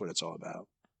 I mean, that's what it's all about.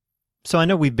 So I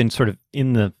know we've been sort of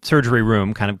in the surgery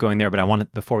room kind of going there, but I want to,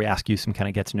 before we ask you some kind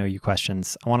of get to know you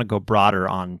questions, I want to go broader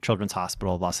on Children's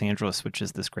Hospital of Los Angeles, which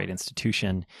is this great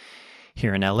institution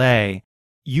here in LA.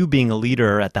 You being a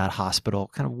leader at that hospital,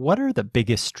 kind of what are the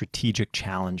biggest strategic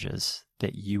challenges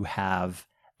that you have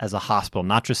as a hospital,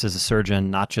 not just as a surgeon,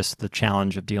 not just the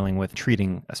challenge of dealing with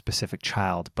treating a specific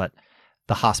child, but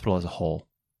the hospital as a whole?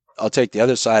 I'll take the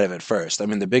other side of it first. I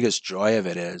mean, the biggest joy of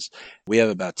it is we have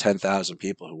about 10,000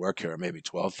 people who work here, or maybe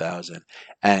 12,000.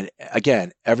 And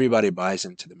again, everybody buys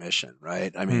into the mission,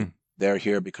 right? I mean, they're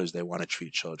here because they want to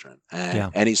treat children.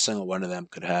 And any single one of them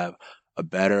could have a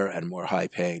better and more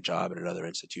high-paying job at another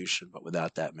institution, but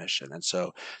without that mission. And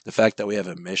so the fact that we have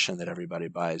a mission that everybody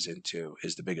buys into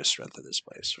is the biggest strength of this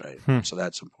place, right? So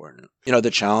that's important. The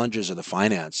challenges are the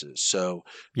finances. So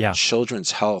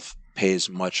children's health pays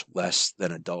much less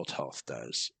than adult health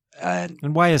does.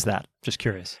 And why is that? Just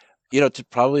curious.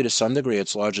 Probably to some degree,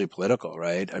 it's largely political,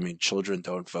 right? I mean, children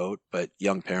don't vote, but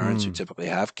young parents who typically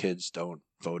have kids don't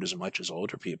vote as much as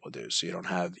older people do. So you don't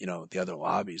have, the other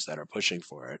lobbies that are pushing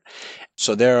for it.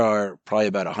 So there are probably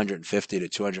about 150 to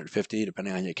 250,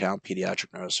 depending on your count, pediatric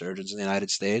neurosurgeons in the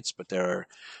United States, but there are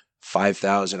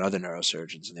 5,000 other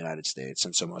neurosurgeons in the United States,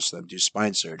 and so most of them do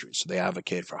spine surgery. So they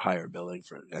advocate for higher billing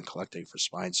and collecting for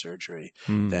spine surgery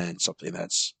than something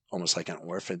that's almost like an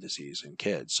orphan disease in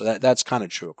kids. So that's kind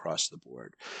of true across the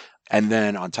board. And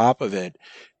then on top of it,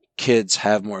 kids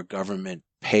have more government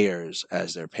payers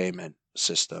as their payment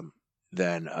system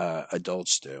than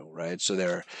adults do, right? So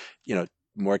there are,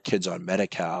 more kids on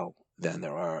Medi-Cal than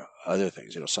there are other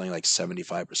things. Something like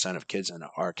 75% of kids in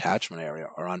our catchment area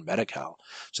are on Medi-Cal.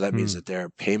 So that means that their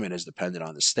payment is dependent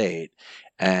on the state.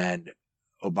 And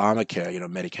Obamacare,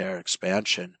 Medicare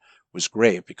expansion was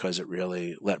great because it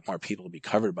really let more people be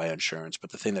covered by insurance. But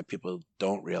the thing that people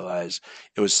don't realize,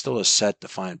 it was still a set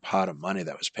defined pot of money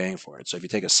that was paying for it. So if you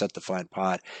take a set defined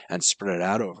pot and spread it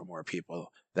out over more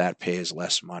people, that pays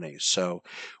less money. So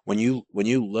when you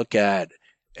look at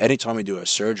anytime we do a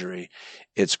surgery,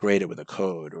 it's graded with a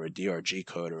code or a DRG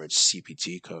code or a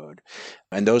CPT code.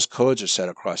 And those codes are set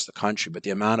across the country, but the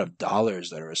amount of dollars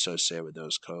that are associated with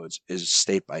those codes is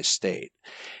state by state.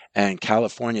 And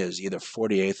California is either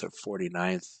 48th or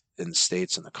 49th in the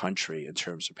states in the country in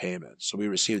terms of payment. So we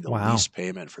receive the Wow. least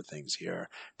payment for things here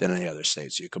than any other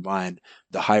state. So you combine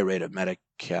the high rate of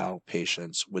Medi-Cal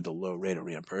patients with the low rate of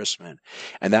reimbursement.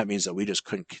 And that means that we just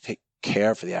couldn't take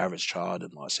care for the average child in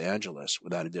Los Angeles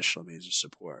without additional means of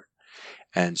support.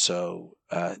 And so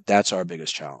that's our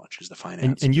biggest challenge is the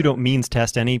financing. And you don't means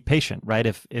test any patient, right?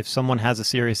 If someone has a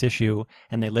serious issue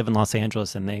and they live in Los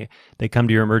Angeles and they come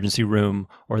to your emergency room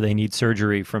or they need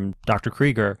surgery from Dr.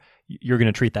 Krieger, you're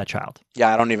going to treat that child.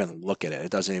 Yeah, I don't even look at it.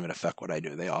 It doesn't even affect what I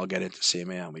do. They all get in to see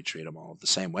me and we treat them all the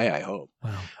same way, I hope.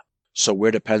 Wow. So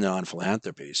we're dependent on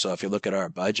philanthropy. So if you look at our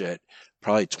budget,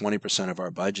 probably 20% of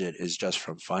our budget is just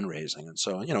from fundraising. And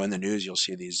so, in the news, you'll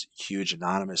see these huge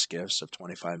anonymous gifts of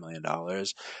 $25 million,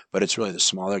 but it's really the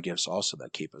smaller gifts also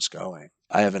that keep us going.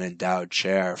 I have an endowed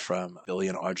chair from Billy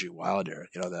and Audrey Wilder,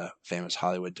 the famous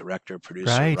Hollywood director,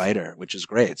 producer, Right. writer, which is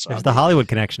great. So There's the Hollywood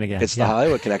connection again. It's the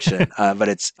Hollywood connection,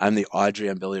 but I'm the Audrey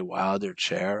and Billy Wilder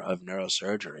chair of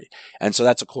neurosurgery. And so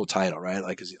that's a cool title, right?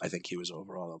 Like, 'cause I think he was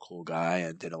overall a cool guy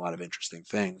and did a lot of interesting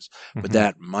things. But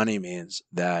that money means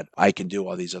that I can do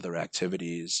all these other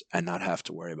activities and not have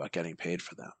to worry about getting paid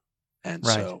for them. And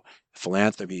Right. so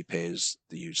philanthropy pays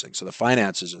the huge thing. So the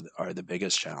finances are the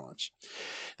biggest challenge.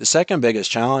 The second biggest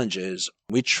challenge is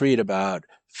we treat about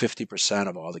 50%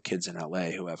 of all the kids in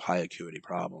LA who have high acuity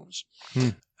problems.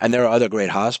 And there are other great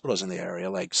hospitals in the area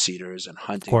like Cedars and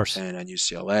Huntington and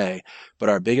UCLA, but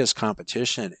our biggest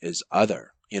competition is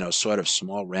other, sort of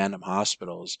small random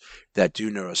hospitals that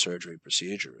do neurosurgery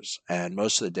procedures. And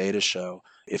most of the data show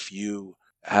if you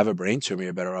have a brain tumor,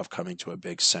 you're better off coming to a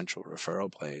big central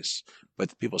referral place,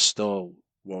 but people still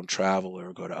won't travel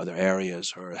or go to other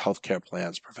areas, or healthcare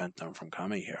plans prevent them from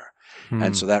coming here.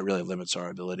 And so that really limits our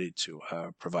ability to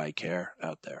provide care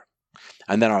out there.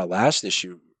 And then our last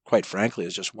issue, quite frankly,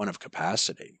 is just one of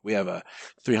capacity. We have a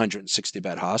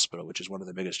 360-bed hospital, which is one of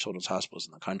the biggest children's hospitals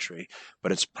in the country,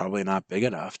 but it's probably not big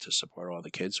enough to support all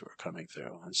the kids who are coming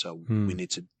through. And so we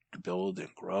need to build and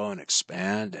grow and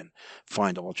expand and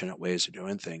find alternate ways of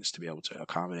doing things to be able to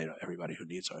accommodate everybody who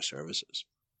needs our services.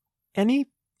 Any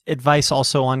advice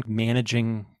also on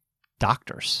managing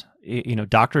doctors?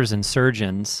 Doctors and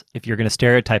surgeons, if you're going to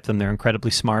stereotype them, they're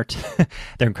incredibly smart,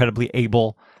 they're incredibly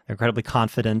able, they're incredibly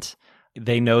confident.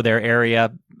 They know their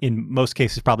area, in most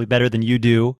cases, probably better than you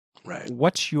do. Right.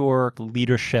 What's your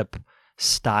leadership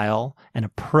style and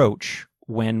approach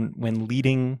when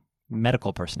leading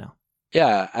medical personnel?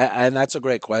 Yeah, and that's a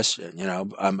great question.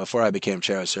 Before I became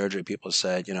chair of surgery, people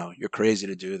said, you're crazy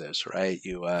to do this, right?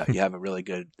 You have a really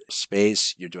good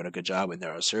space. You're doing a good job with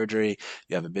neurosurgery.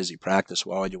 You have a busy practice.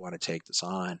 Why would you want to take this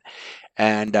on?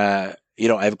 And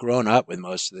I've grown up with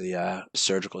most of the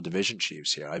surgical division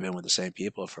chiefs here. I've been with the same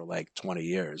people for like 20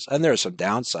 years. And there are some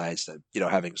downsides that,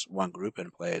 having one group in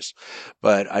place.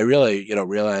 But I really,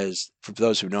 realized, for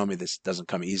those who know me, this doesn't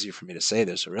come easy for me to say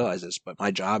this or realize this, but my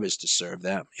job is to serve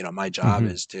them. My job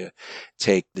is to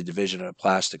take the division of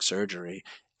plastic surgery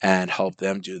and help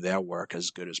them do their work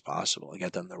as good as possible and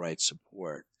get them the right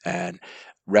support and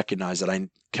recognize that I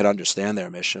can understand their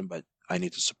mission, but I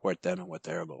need to support them and what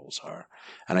their goals are.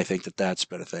 And I think that that's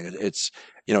been a thing. It's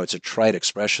a trite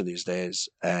expression these days,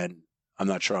 and I'm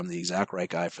not sure I'm the exact right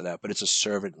guy for that, but it's a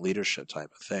servant leadership type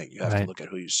of thing. You have to look at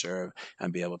who you serve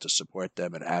and be able to support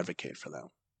them and advocate for them.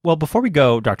 Well, before we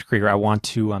go, Dr. Krieger, I want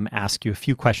to ask you a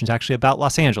few questions actually about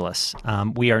Los Angeles.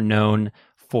 We are known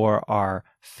for our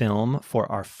film, for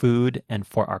our food, and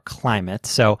for our climate.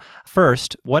 So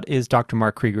first, what is Dr.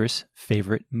 Mark Krieger's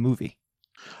favorite movie?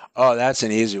 Oh, that's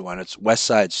an easy one. It's West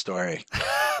Side Story.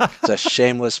 It's a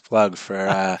shameless plug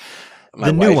for my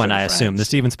the new wife one, and I friends. assume, the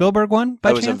Steven Spielberg one.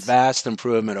 It was a vast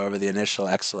improvement over the initial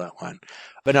excellent one.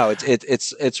 But no,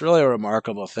 it's really a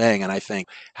remarkable thing, and I think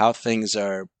how things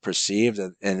are perceived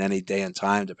in any day and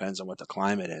time depends on what the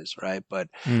climate is, right? But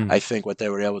I think what they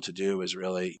were able to do is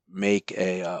really make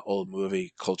a old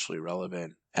movie culturally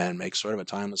relevant and make sort of a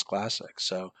timeless classic.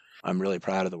 So I'm really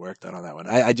proud of the work done on that one.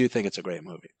 I do think it's a great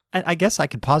movie. I guess I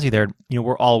could pause you there.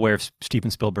 We're all aware of Steven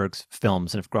Spielberg's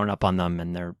films and have grown up on them,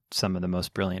 and they're some of the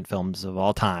most brilliant films of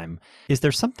all time. Is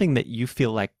there something that you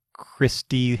feel like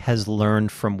Christy has learned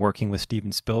from working with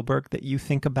Steven Spielberg that you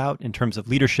think about in terms of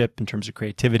leadership, in terms of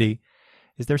creativity?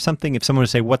 Is there something, if someone would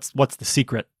say, what's the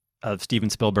secret of Steven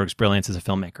Spielberg's brilliance as a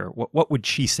filmmaker, what would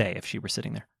she say if she were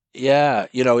sitting there? Yeah,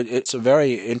 it's a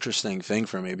very interesting thing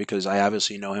for me because I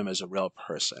obviously know him as a real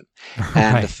person.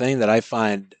 And the Right. thing that I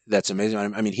find that's amazing,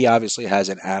 I mean, he obviously has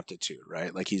an aptitude,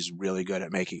 right? Like he's really good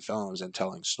at making films and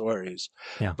telling stories,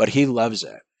 Yeah. but he loves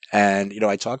it. And,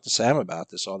 I talk to Sam about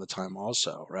this all the time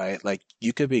also, right? Like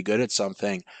you could be good at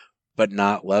something, but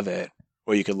not love it.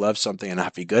 Or you could love something and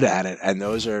not be good at it. And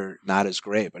those are not as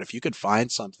great. But if you could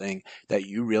find something that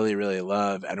you really, really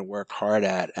love and work hard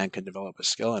at and can develop a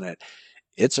skill in it,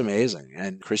 it's amazing.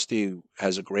 And Christy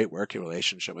has a great working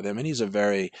relationship with him. And he's a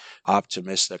very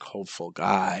optimistic, hopeful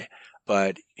guy.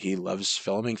 But he loves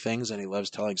filming things and he loves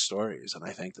telling stories. And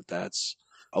I think that that's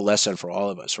a lesson for all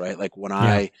of us, right? Like when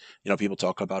Yeah. people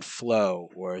talk about flow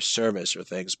or service or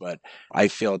things, but I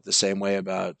feel the same way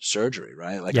about surgery,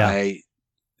 right? Like Yeah.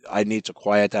 I need to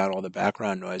quiet down all the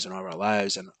background noise in all our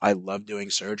lives. And I love doing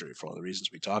surgery for all the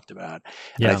reasons we talked about.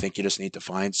 And I Yeah. think you just need to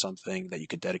find something that you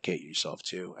could dedicate yourself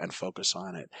to and focus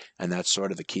on it. And that's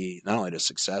sort of the key, not only to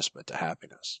success, but to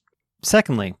happiness.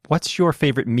 Secondly, what's your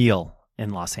favorite meal in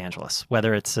Los Angeles?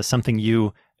 Whether it's something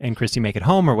you and Christy make at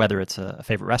home or whether it's a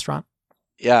favorite restaurant?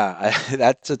 Yeah,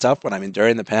 that's a tough one. I mean,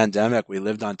 during the pandemic, we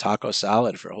lived on taco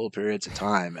salad for whole periods of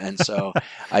time. And so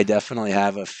I definitely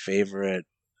have a favorite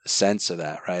sense of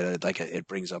that, right? Like it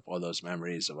brings up all those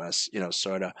memories of us,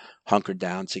 sort of hunkered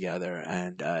down together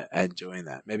and doing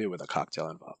that, maybe with a cocktail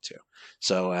involved too.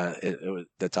 So it was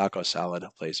the taco salad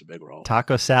plays a big role.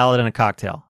 Taco salad and a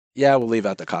cocktail. Yeah, we'll leave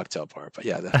out the cocktail part, but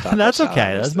yeah, the taco That's salad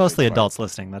okay. was That's the big mostly part. adults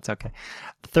listening. That's okay.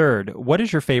 Third, what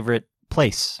is your favorite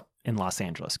place in Los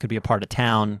Angeles? Could be a part of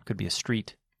town, could be a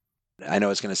street. I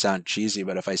know it's going to sound cheesy,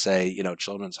 but if I say,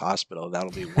 Children's Hospital,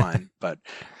 that'll be one, but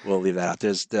we'll leave that out.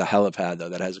 There's the helipad, though,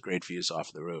 that has great views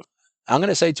off the roof. I'm going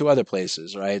to say two other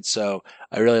places, right? So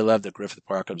I really love the Griffith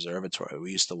Park Observatory.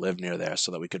 We used to live near there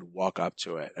so that we could walk up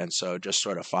to it. And so just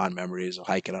sort of fond memories of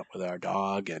hiking up with our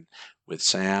dog and with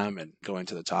Sam and going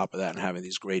to the top of that and having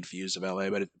these great views of LA.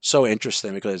 But it's so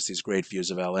interesting because it's these great views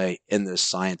of LA in this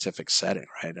scientific setting,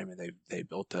 right? I mean, they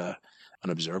built an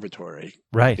observatory with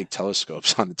Right. big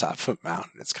telescopes on the top of a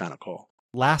mountain. It's kind of cool.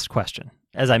 Last question.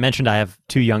 As I mentioned, I have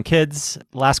 2 young kids.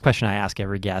 Last question I ask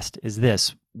every guest is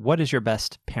this: what is your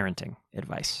best parenting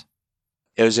advice?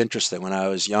 It was interesting when I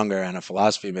was younger and a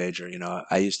philosophy major,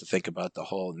 I used to think about the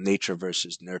whole nature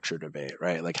versus nurture debate,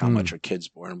 right? Like how much Mm, are kids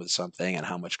born with something and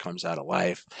how much comes out of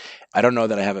life. I don't know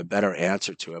that I have a better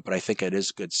answer to it, but I think it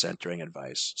is good centering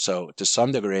advice. So to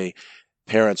some degree,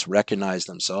 parents recognize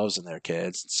themselves in their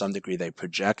kids. To some degree, they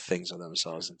project things of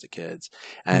themselves into kids.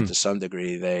 And mm, to some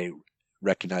degree, they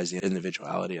recognize the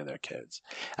individuality of their kids.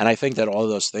 And I think that all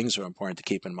those things are important to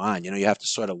keep in mind. You have to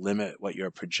sort of limit what you're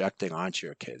projecting onto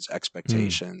your kids, mm.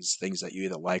 expectations, things that you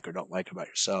either like or don't like about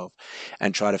yourself,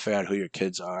 and try to figure out who your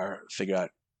kids are, figure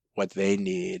out what they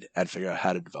need, and figure out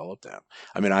how to develop them.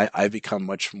 I mean, I've become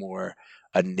much more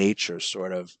a nature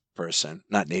sort of person,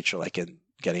 not nature like in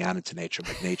getting out into nature,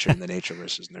 but nature in the nature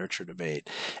versus nurture debate.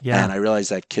 Yeah. And I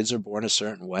realized that kids are born a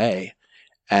certain way,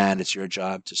 and it's your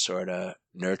job to sort of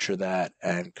nurture that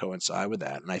and coincide with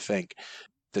that. And I think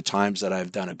the times that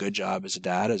I've done a good job as a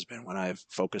dad has been when I've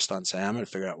focused on Sam and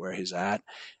figured out where he's at.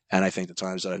 And I think the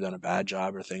times that I've done a bad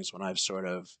job are things when I've sort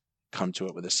of come to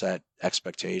it with a set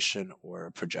expectation or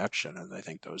a projection, and I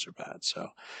think those are bad. So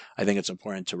I think it's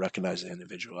important to recognize the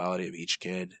individuality of each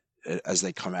kid as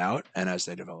they come out and as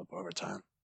they develop over time.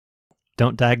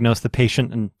 Don't diagnose the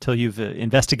patient until you've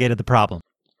investigated the problem.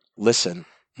 Listen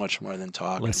much more than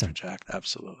talk and Listen. project.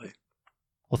 Absolutely.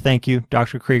 Well, thank you,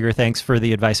 Dr. Krieger. Thanks for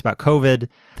the advice about COVID.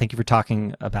 Thank you for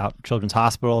talking about Children's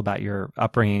Hospital, about your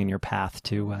upbringing and your path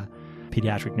to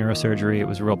pediatric neurosurgery. It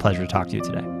was a real pleasure to talk to you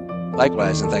today.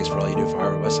 Likewise, and thanks for all you do for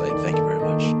Harvard Westlake. Thank you very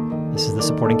much. This is The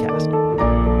Supporting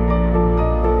Cast.